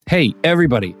Hey,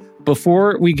 everybody.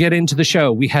 Before we get into the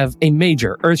show, we have a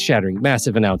major, earth-shattering,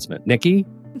 massive announcement. Nikki?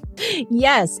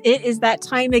 Yes, it is that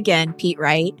time again, Pete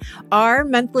Wright. Our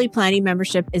monthly planning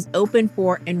membership is open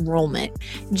for enrollment.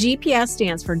 GPS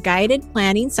stands for Guided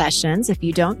Planning Sessions, if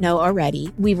you don't know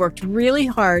already. We've worked really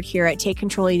hard here at Take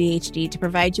Control ADHD to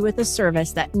provide you with a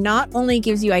service that not only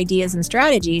gives you ideas and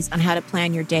strategies on how to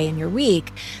plan your day and your week,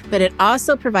 but it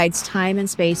also provides time and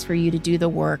space for you to do the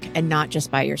work, and not just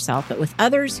by yourself, but with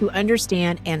others who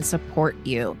understand and support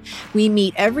you. We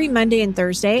meet every Monday and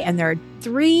Thursday, and there are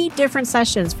 3 different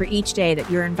sessions for each day that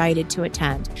you're invited to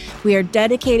attend. We are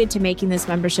dedicated to making this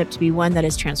membership to be one that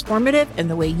is transformative in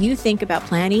the way you think about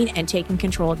planning and taking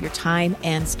control of your time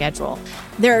and schedule.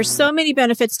 There are so many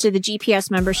benefits to the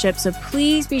GPS membership, so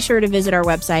please be sure to visit our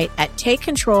website at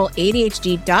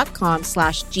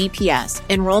takecontroladhd.com/GPS.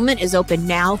 Enrollment is open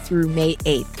now through May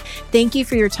 8th. Thank you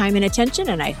for your time and attention,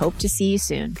 and I hope to see you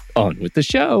soon. On with the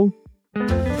show.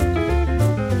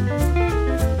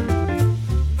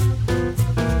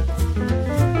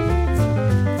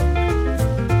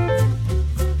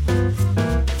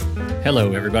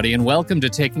 Hello, everybody, and welcome to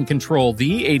Taking Control,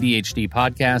 the ADHD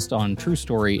podcast on True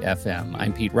Story FM.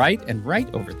 I'm Pete Wright, and right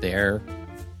over there,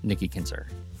 Nikki Kinzer.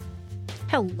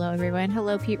 Hello, everyone.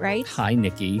 Hello, Pete Wright. Hi,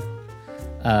 Nikki.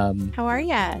 How are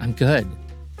you? I'm good.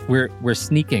 We're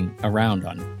sneaking around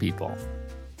on people.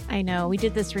 I know. We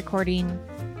did this recording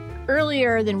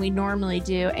earlier than we normally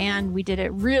do, and we did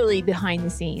it really behind the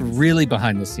scenes. Really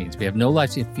behind the scenes. We have no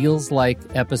live. It feels like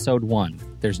episode 1.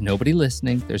 There's nobody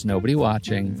listening. There's nobody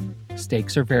watching.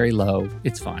 Stakes are very low.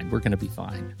 It's fine. We're going to be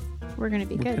fine. We're going to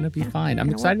be good. We're going to be fine. I'm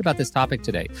excited about this topic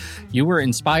today. You were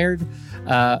inspired,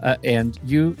 and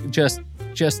you just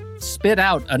spit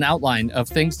out an outline of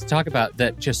things to talk about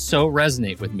that just so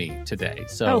resonate with me today.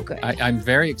 So I'm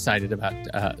very excited about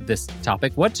this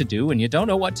topic, what to do when you don't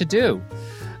know what to do.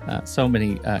 So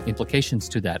many implications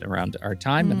to that around our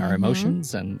time and our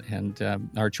emotions and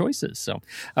our choices. So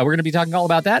we're going to be talking all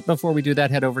about that. Before we do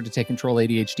that, head over to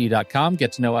takecontroladhd.com.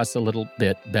 Get to know us a little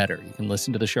bit better. You can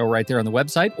listen to the show right there on the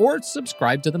website or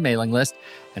subscribe to the mailing list,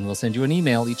 and we'll send you an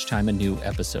email each time a new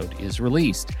episode is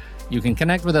released. You can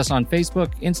connect with us on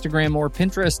Facebook, Instagram, or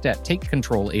Pinterest at Take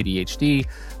Control ADHD.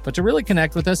 But to really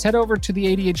connect with us, head over to the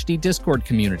ADHD Discord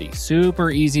community.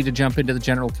 Super easy to jump into the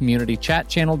general community chat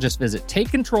channel. Just visit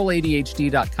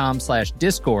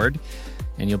takecontroladhd.com/Discord,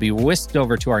 and you'll be whisked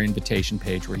over to our invitation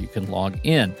page where you can log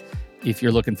in. If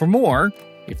you're looking for more,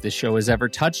 if this show has ever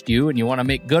touched you and you want to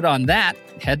make good on that,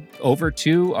 head over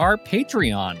to our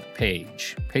Patreon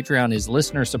page. Patreon is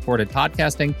listener-supported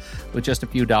podcasting. With just a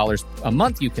few dollars a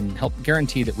month, you can help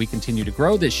guarantee that we continue to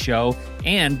grow this show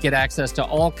and get access to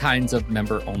all kinds of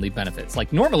member-only benefits.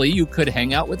 Like normally, you could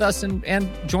hang out with us and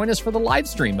join us for the live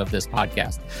stream of this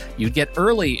podcast. You'd get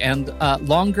early and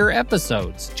longer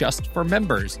episodes just for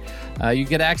members. You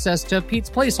get access to Pete's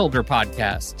Placeholder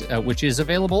podcast, which is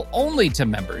available only to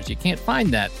members. You can't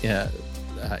find that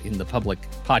in the public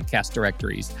podcast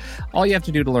directories. All you have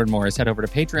to do to learn more is head over to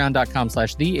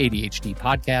patreon.com/theADHD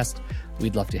podcast.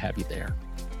 We'd love to have you there.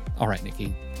 All right,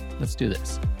 Nikki, let's do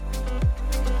this.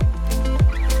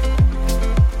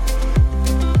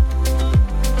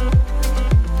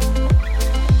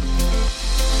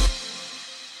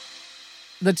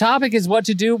 The topic is what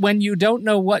to do when you don't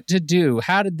know what to do.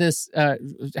 How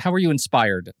were you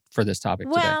inspired for this topic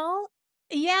today? Well,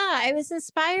 yeah, I was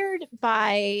inspired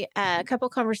by a couple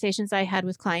conversations I had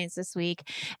with clients this week.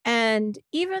 And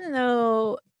even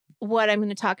though what I'm going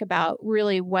to talk about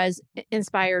really was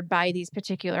inspired by these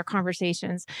particular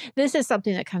conversations, this is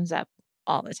something that comes up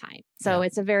all the time. So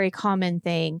It's a very common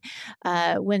thing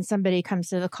when somebody comes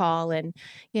to the call and,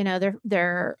 you know,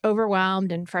 they're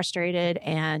overwhelmed and frustrated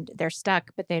and they're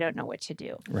stuck, but they don't know what to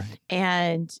do. Right.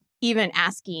 And even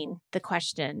asking the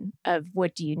question of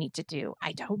what do you need to do?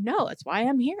 I don't know. That's why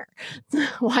I'm here.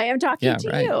 Why I'm talking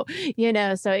to you. You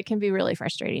know, so it can be really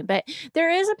frustrating. But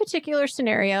there is a particular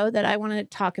scenario that I want to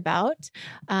talk about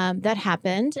that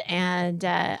happened. And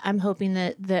I'm hoping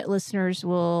that listeners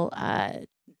will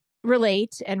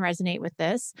relate and resonate with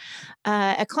this.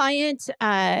 A client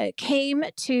came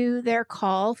to their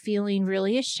call feeling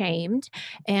really ashamed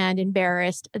and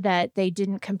embarrassed that they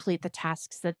didn't complete the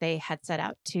tasks that they had set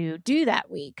out to do that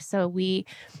week. So we,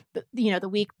 the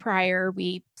week prior,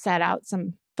 we set out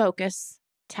some focus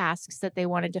tasks that they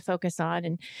wanted to focus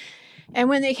on. And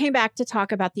when they came back to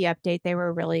talk about the update, they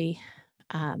were really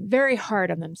very hard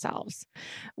on themselves,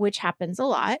 which happens a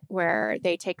lot where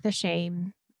they take the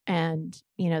shame and,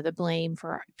 the blame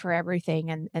for everything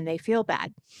and they feel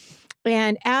bad.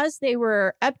 And as they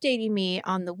were updating me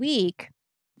on the week,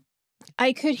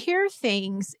 I could hear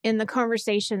things in the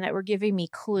conversation that were giving me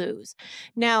clues.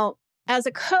 Now, as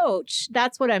a coach,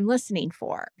 that's what I'm listening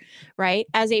for, right?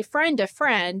 As a friend,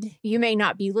 you may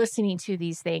not be listening to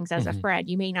these things as a friend.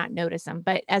 You may not notice them.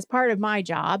 But as part of my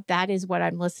job, that is what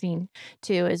I'm listening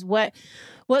to, is what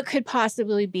could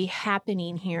possibly be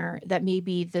happening here that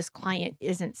maybe this client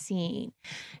isn't seeing.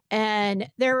 And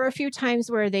there were a few times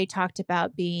where they talked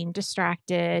about being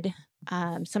distracted.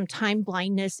 Some time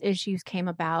blindness issues came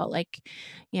about. Like,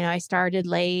 I started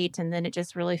late and then it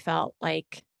just really felt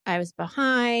like I was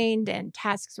behind and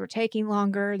tasks were taking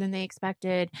longer than they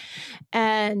expected.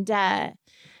 And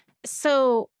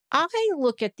so I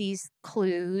look at these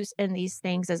clues and these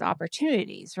things as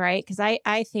opportunities, right? Because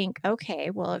I think,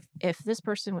 okay, well, if this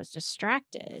person was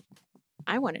distracted,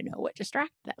 I want to know what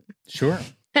distracted them. Sure.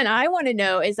 And I want to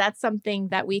know, is that something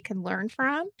that we can learn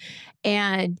from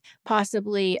and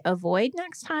possibly avoid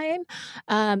next time?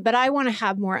 But I want to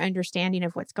have more understanding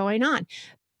of what's going on.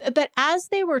 But as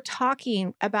they were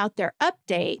talking about their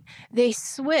update, they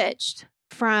switched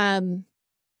from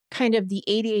kind of the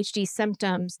ADHD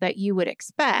symptoms that you would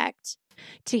expect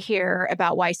to hear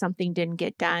about why something didn't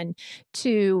get done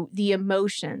to the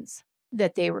emotions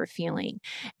that they were feeling.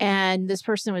 And this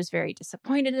person was very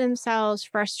disappointed in themselves,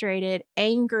 frustrated,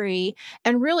 angry,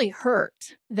 and really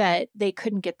hurt that they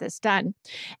couldn't get this done.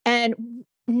 And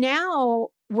now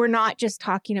we're not just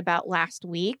talking about last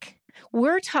week.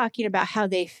 We're talking about how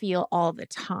they feel all the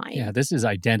time. Yeah, this is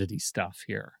identity stuff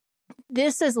here.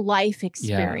 This is life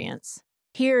experience. Yeah.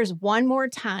 Here's one more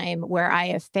time where I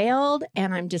have failed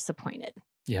and I'm disappointed.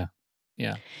 Yeah.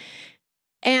 Yeah.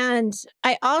 And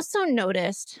I also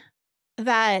noticed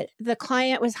that the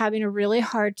client was having a really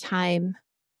hard time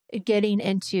getting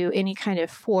into any kind of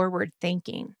forward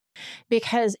thinking,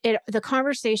 because the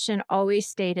conversation always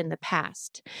stayed in the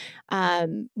past.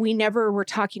 We never were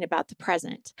talking about the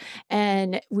present,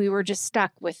 and we were just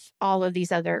stuck with all of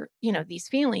these other, these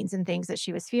feelings and things that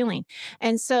she was feeling.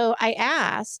 And so I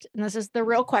asked, and this is the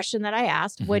real question that I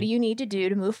asked, what do you need to do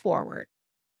to move forward?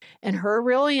 And her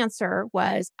real answer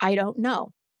was, I don't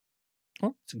know.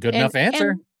 Well, it's a good enough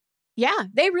answer. Yeah,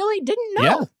 they really didn't know.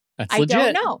 Yeah, that's legit.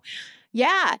 I don't know.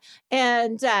 Yeah.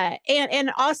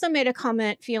 And also made a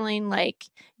comment feeling like,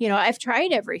 I've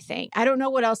tried everything. I don't know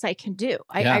what else I can do.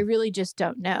 I really just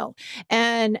don't know.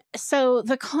 And so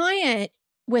the client,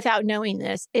 without knowing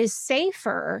this, is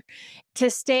safer to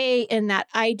stay in that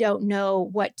I don't know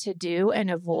what to do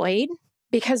and avoid,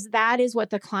 because that is what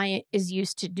the client is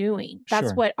used to doing.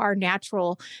 That's what our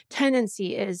natural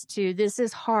tendency is to, this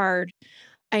is hard.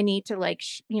 I need to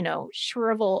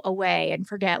shrivel away and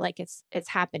forget like it's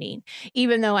happening,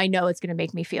 even though I know it's going to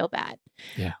make me feel bad.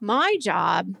 Yeah. My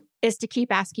job is to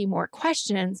keep asking more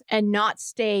questions and not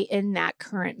stay in that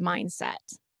current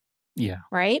mindset. Yeah.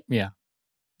 Right? Yeah.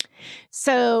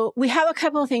 So we have a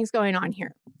couple of things going on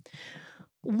here.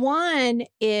 One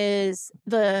is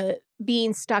the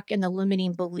being stuck in the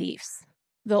limiting beliefs,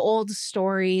 the old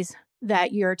stories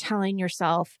that you're telling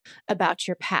yourself about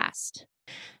your past.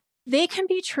 They can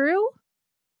be true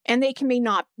and they may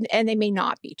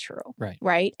not be true.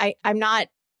 Right. I'm not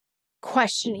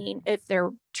questioning if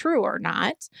they're true or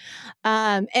not.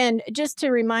 And just to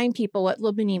remind people what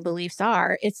limiting beliefs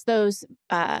are, it's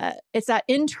it's that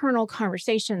internal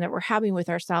conversation that we're having with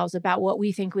ourselves about what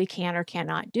we think we can or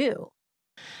cannot do.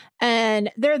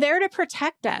 And they're there to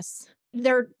protect us.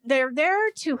 They're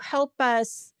there to help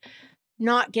us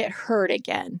not get hurt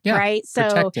again, right? So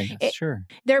protecting us, sure.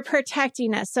 They're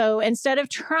protecting us. So instead of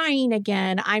trying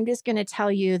again, I'm just going to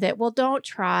tell you that, well, don't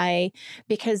try,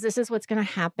 because this is what's going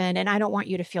to happen. And I don't want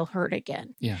you to feel hurt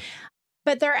again. Yeah.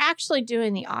 But they're actually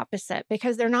doing the opposite,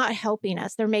 because they're not helping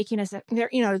us. They're making us,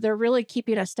 they're really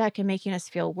keeping us stuck and making us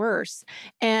feel worse.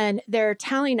 And they're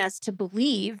telling us to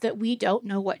believe that we don't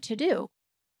know what to do.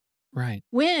 Right.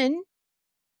 When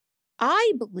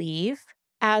I believe,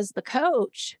 as the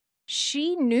coach,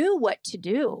 she knew what to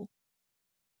do.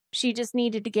 She just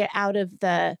needed to get out of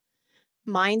the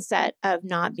mindset of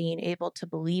not being able to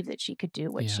believe that she could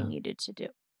do what she needed to do.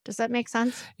 Does that make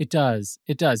sense? It does.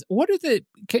 It does. What are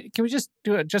can we just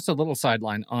do just a little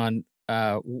sideline on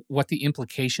what the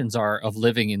implications are of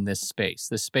living in this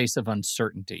space of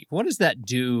uncertainty? What does that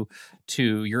do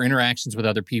to your interactions with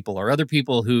other people, or other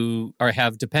people who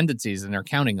have dependencies and are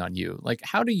counting on you? Like,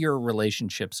 how do your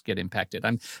relationships get impacted?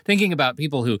 I'm thinking about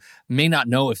people who may not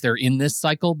know if they're in this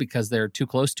cycle because they're too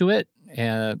close to it.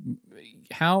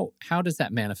 How does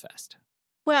that manifest?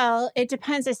 Well, it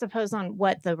depends, I suppose, on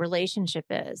what the relationship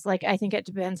is. Like, I think it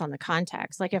depends on the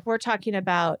context. Like, if we're talking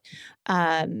about,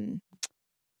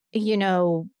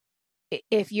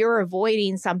 if you're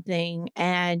avoiding something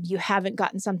and you haven't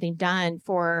gotten something done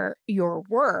for your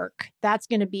work, that's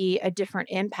going to be a different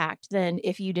impact than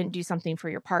if you didn't do something for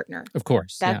your partner. Of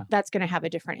course. That's going to have a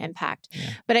different impact. Yeah.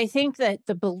 But I think that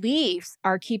the beliefs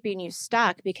are keeping you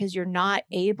stuck because you're not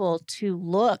able to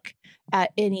look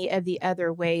at any of the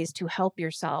other ways to help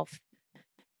yourself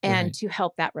and to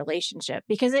help that relationship,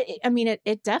 because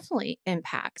it definitely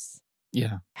impacts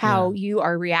how you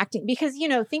are reacting. Because,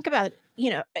 think about,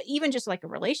 even just like a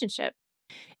relationship,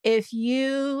 if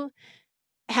you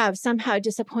have somehow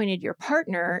disappointed your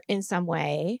partner in some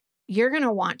way, you're going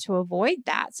to want to avoid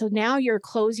that. So now you're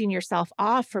closing yourself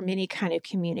off from any kind of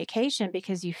communication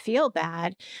because you feel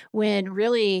bad when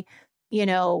really,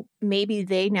 maybe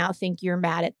they now think you're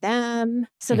mad at them.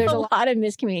 So there's a lot of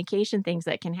miscommunication things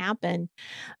that can happen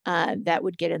that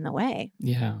would get in the way.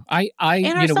 Yeah. And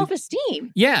our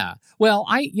self-esteem. Well,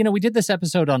 we did this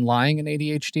episode on lying and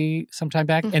ADHD sometime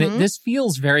back, and this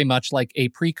feels very much like a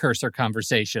precursor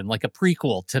conversation, like a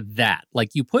prequel to that. Like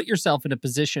you put yourself in a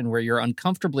position where you're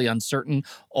uncomfortably uncertain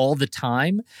all the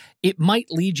time. It might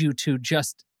lead you to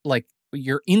just like,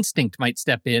 your instinct might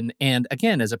step in. And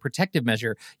again, as a protective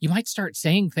measure, you might start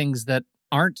saying things that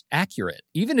aren't accurate.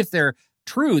 Even if they're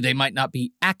true, they might not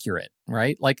be accurate,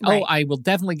 right? Like, oh, I will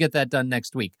definitely get that done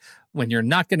next week, when you're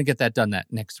not going to get that done that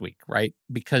next week, right?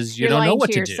 Because you don't know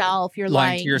what to yourself. do. You're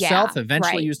lying to yourself.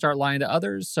 Eventually you start lying to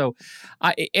others. So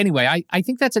I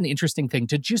think that's an interesting thing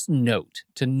to just note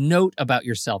about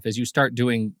yourself as you start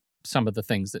doing some of the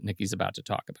things that Nikki's about to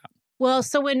talk about. Well,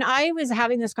 so when I was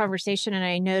having this conversation and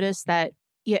I noticed that,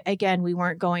 again, we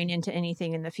weren't going into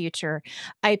anything in the future,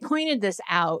 I pointed this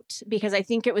out because I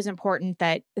think it was important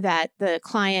that the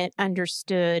client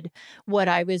understood what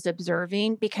I was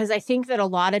observing, because I think that a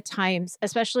lot of times,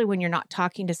 especially when you're not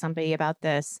talking to somebody about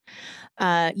this,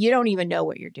 you don't even know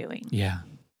what you're doing. Yeah.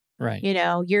 Right.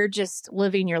 You're just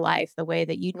living your life the way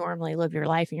that you normally live your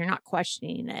life and you're not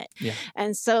questioning it. Yeah.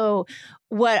 And so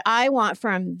what I want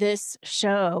from this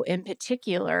show in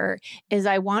particular is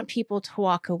I want people to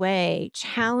walk away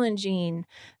challenging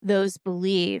those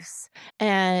beliefs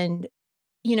and,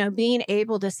 being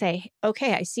able to say,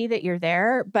 okay, I see that you're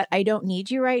there, but I don't need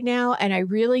you right now. And I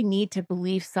really need to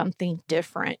believe something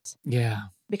different. Yeah.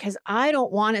 Because I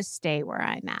don't want to stay where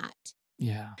I'm at.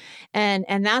 Yeah.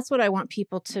 And that's what I want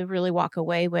people to really walk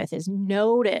away with is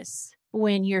notice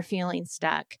when you're feeling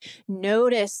stuck.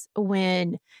 Notice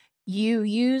when you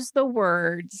use the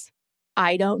words,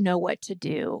 I don't know what to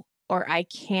do, or I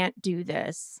can't do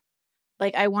this.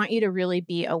 Like, I want you to really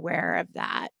be aware of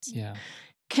that. Yeah.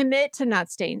 Commit to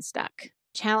not staying stuck.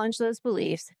 Challenge those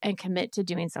beliefs and commit to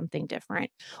doing something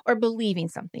different or believing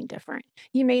something different.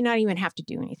 You may not even have to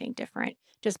do anything different.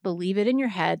 Just believe it in your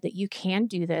head that you can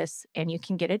do this and you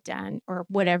can get it done, or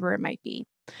whatever it might be.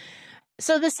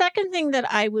 So the second thing that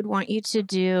I would want you to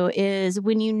do is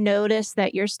when you notice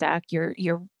that you're stuck,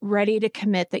 you're ready to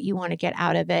commit that you want to get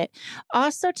out of it,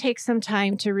 also take some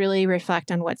time to really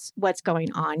reflect on what's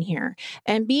going on here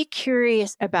and be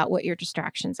curious about what your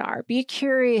distractions are. Be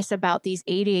curious about these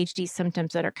ADHD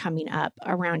symptoms that are coming up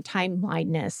around time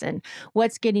blindness and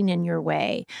what's getting in your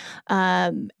way.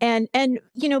 And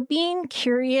being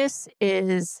curious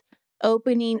is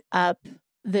opening up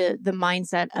the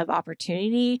mindset of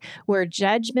opportunity, where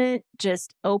judgment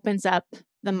just opens up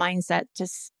the mindset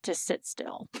to sit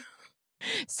still.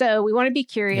 So we want to be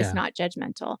curious, not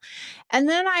judgmental. And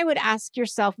then I would ask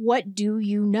yourself, what do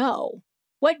you know?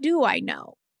 What do I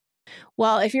know?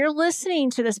 Well, if you're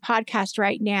listening to this podcast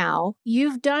right now,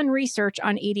 you've done research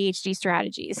on ADHD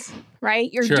strategies, right?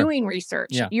 You're doing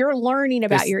research. Yeah. You're learning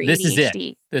about your ADHD. This is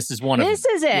it. This is one of them. This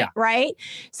is it, right?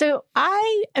 So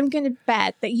I am going to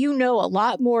bet that you know a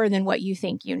lot more than what you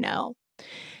think you know.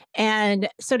 And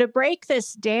so to break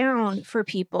this down for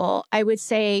people, I would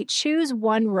say choose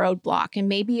one roadblock, and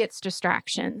maybe it's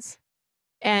distractions.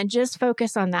 And just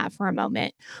focus on that for a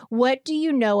moment. What do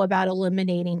you know about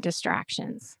eliminating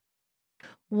distractions?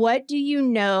 What do you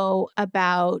know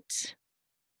about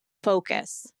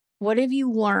focus? What have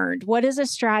you learned? What is a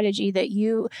strategy that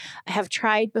you have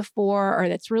tried before or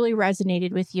that's really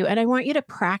resonated with you? And I want you to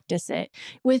practice it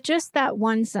with just that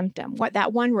one symptom,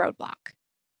 that one roadblock,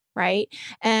 right?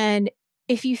 And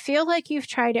if you feel like you've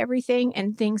tried everything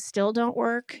and things still don't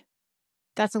work,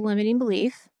 that's a limiting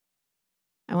belief.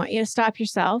 I want you to stop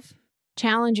yourself,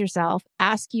 challenge yourself,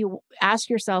 ask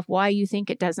yourself why you think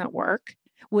it doesn't work.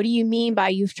 What do you mean by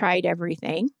you've tried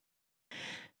everything?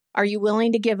 Are you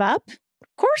willing to give up?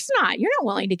 Of course not. You're not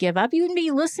willing to give up. You wouldn't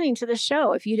be listening to the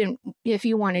show if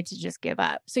you wanted to just give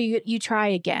up. So you try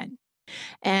again.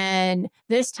 And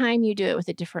this time you do it with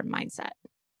a different mindset.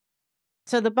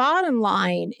 So the bottom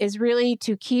line is really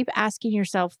to keep asking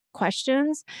yourself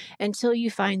questions until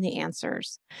you find the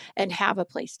answers and have a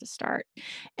place to start.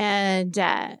 And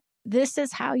this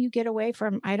is how you get away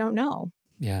from, I don't know.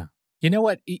 Yeah. You know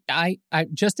what? I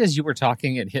just as you were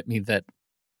talking, it hit me that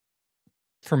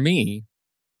for me,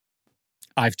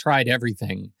 I've tried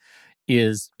everything.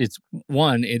 It's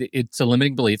a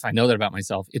limiting belief. I know that about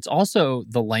myself. It's also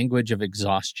the language of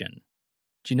exhaustion.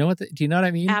 Do you know what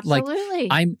I mean? Absolutely.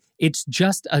 Like it's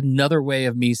just another way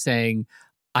of me saying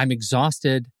I'm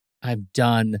exhausted. I'm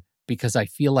done because I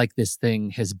feel like this thing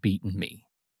has beaten me.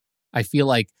 I feel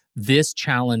like this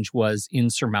challenge was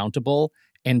insurmountable,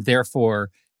 and therefore,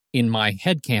 in my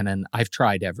headcanon, I've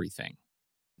tried everything,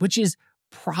 which is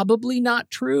probably not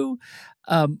true.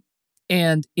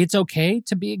 And it's okay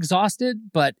to be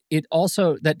exhausted, but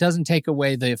that doesn't take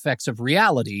away the effects of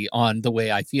reality on the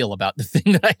way I feel about the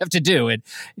thing that I have to do. And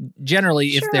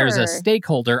generally, if there's a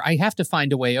stakeholder, I have to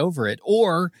find a way over it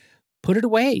or put it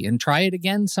away and try it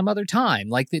again some other time.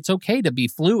 Like, it's okay to be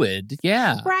fluid.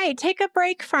 Yeah. Right. Take a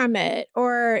break from it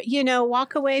or,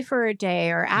 walk away for a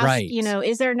day or ask,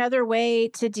 is there another way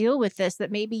to deal with this that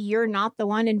maybe you're not the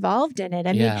one involved in it?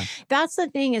 I mean, that's the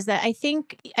thing is that I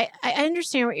think I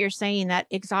understand what you're saying, that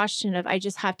exhaustion of I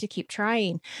just have to keep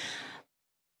trying.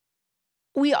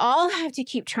 We all have to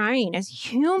keep trying as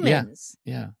humans.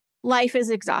 Yeah. Life is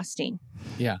exhausting.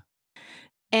 Yeah.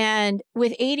 And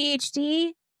with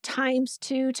ADHD, times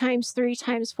 2, times 3,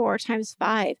 times 4, times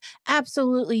 5.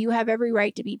 Absolutely, you have every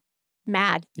right to be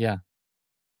mad. Yeah.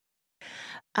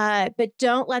 But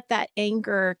don't let that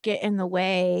anger get in the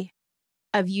way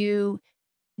of you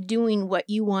doing what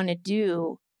you want to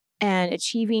do and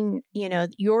achieving,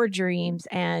 your dreams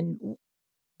and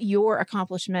your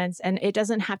accomplishments, and it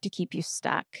doesn't have to keep you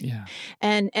stuck. Yeah.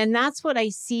 And that's what I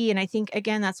see. And I think,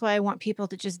 again, that's why I want people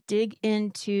to just dig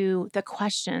into the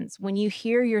questions. When you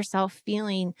hear yourself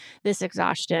feeling this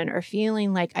exhaustion or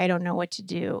feeling like, I don't know what to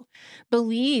do,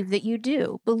 believe that you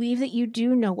do. Believe that you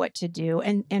do know what to do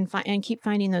and keep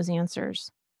finding those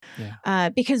answers. Yeah.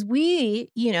 Because we,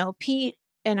 Pete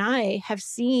and I have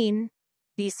seen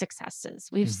these successes.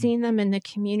 We've seen them in the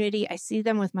community. I see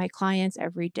them with my clients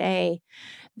every day.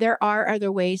 There are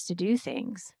other ways to do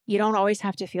things. You don't always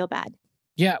have to feel bad.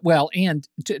 Yeah, well, and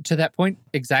to that point,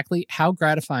 exactly, how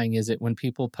gratifying is it when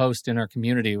people post in our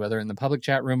community, whether in the public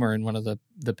chat room or in one of the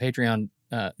Patreon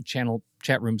channel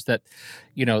chat rooms, that,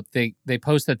 they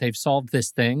post that they've solved this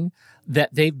thing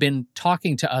that they've been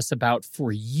talking to us about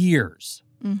for years,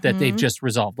 that they've just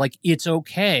resolved. Like, it's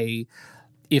okay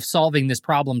if solving this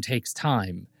problem takes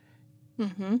time,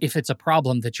 if it's a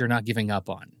problem that you're not giving up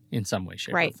on in some way,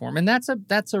 shape, or form. And that's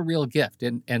a real gift.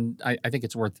 And I think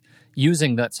it's worth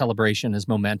using that celebration as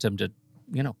momentum to,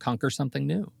 conquer something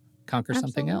new, conquer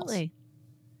something else.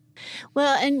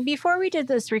 Well, and before we did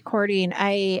this recording,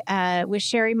 I was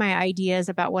sharing my ideas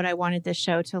about what I wanted this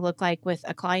show to look like with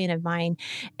a client of mine.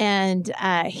 And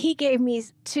he gave me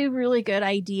 2 really good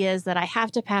ideas that I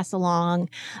have to pass along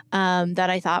that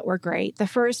I thought were great. The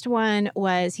first one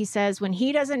was, he says, when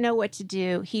he doesn't know what to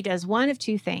do, he does one of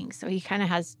 2 things. So he kind of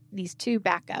has these 2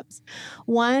 backups.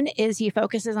 One is he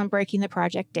focuses on breaking the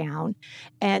project down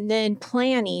and then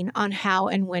planning on how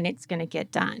and when it's going to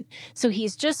get done. So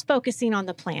he's just focusing on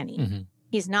the planning.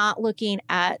 He's not looking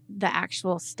at the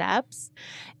actual steps.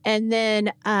 And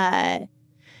then,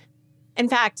 in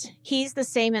fact, he's the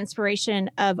same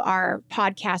inspiration of our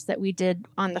podcast that we did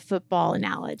on the football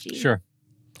analogy. Sure.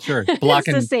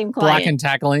 Blocking, the same client. Blocking,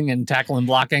 tackling, and tackling,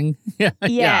 blocking.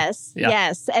 Yes.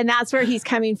 And that's where he's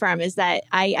coming from, is that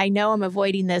I know I'm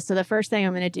avoiding this. So the first thing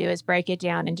I'm going to do is break it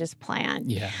down and just plan.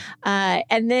 Yeah.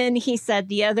 And then he said,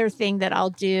 the other thing that I'll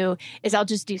do is I'll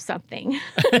just do something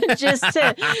just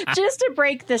to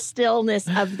break the stillness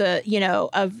of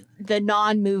the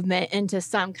non-movement into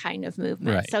some kind of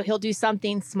movement. Right. So he'll do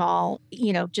something small,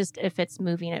 just if it's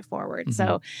moving it forward.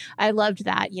 So I loved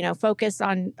that, focus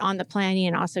on the planning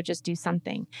and also just do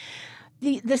something.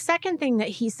 The second thing that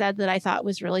he said that I thought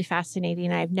was really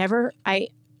fascinating, I've never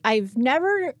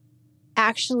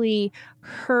actually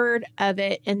heard of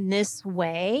it in this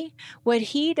way. What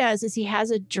he does is he has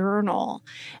a journal,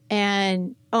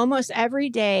 and almost every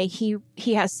day he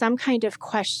has some kind of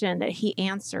question that he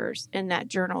answers in that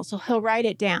journal. So he'll write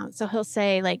it down. So he'll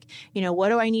say, like, what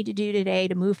do I need to do today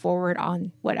to move forward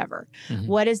on whatever?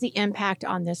 What is the impact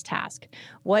on this task?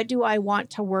 What do I want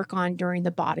to work on during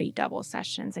the body double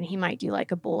sessions? And he might do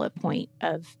like a bullet point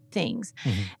of things.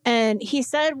 And he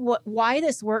said why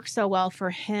this works so well for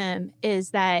him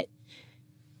is that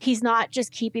he's not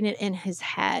just keeping it in his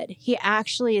head. He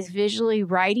actually is visually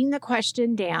writing the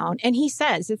question down. And he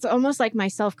says, it's almost like my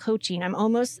self-coaching. I'm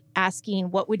almost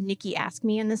asking, what would Nikki ask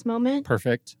me in this moment?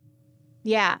 Perfect.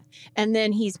 Yeah. And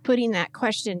then he's putting that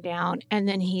question down and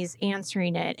then he's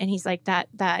answering it. And he's like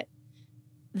the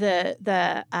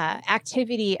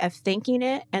activity of thinking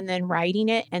it and then writing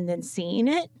it and then seeing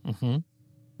it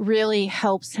really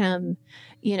helps him,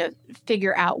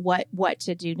 figure out what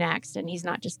to do next. And he's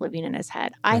not just living in his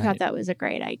head. I thought that was a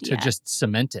great idea. To just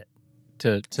cement it,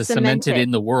 to cement it in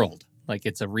the world. Like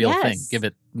it's a real thing. Give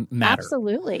it matter.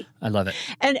 Absolutely. I love it.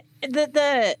 And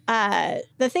the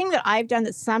thing that I've done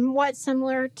that's somewhat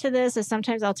similar to this is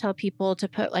sometimes I'll tell people to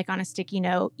put like on a sticky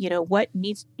note,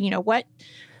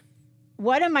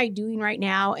 what am I doing right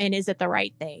now? And is it the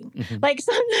right thing? Like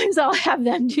sometimes I'll have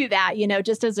them do that,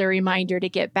 just as a reminder to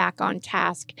get back on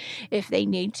task if they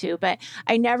need to. But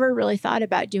I never really thought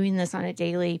about doing this on a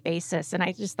daily basis. And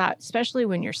I just thought, especially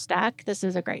when you're stuck, this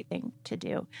is a great thing to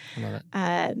do. I love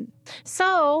it.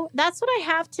 So that's what I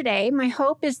have today. My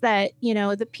hope is that,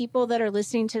 the people that are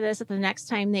listening to this, at the next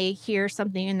time they hear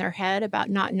something in their head about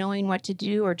not knowing what to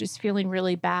do or just feeling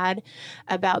really bad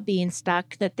about being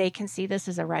stuck, that they can see this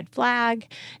as a red flag.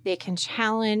 They can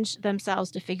challenge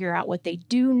themselves to figure out what they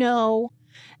do know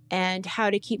and how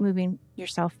to keep moving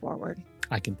yourself forward.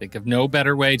 I can think of no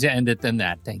better way to end it than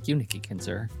that. Thank you, Nikki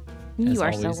Kinzer. You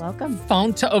are so welcome.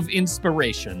 Fount of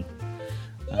inspiration.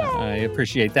 I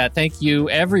appreciate that. Thank you,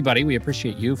 everybody. We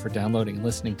appreciate you for downloading and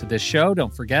listening to this show.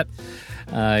 Don't forget,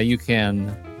 you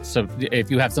can... So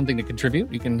if you have something to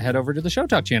contribute, you can head over to the Show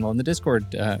Talk channel in the Discord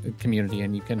community,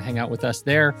 and you can hang out with us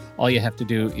there. All you have to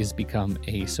do is become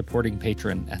a supporting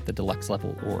patron at the deluxe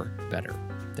level or better.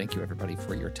 Thank you, everybody,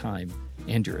 for your time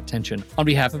and your attention. On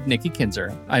behalf of Nikki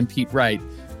Kinzer, I'm Pete Wright,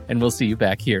 and we'll see you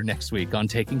back here next week on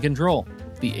Taking Control,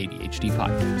 the ADHD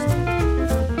podcast.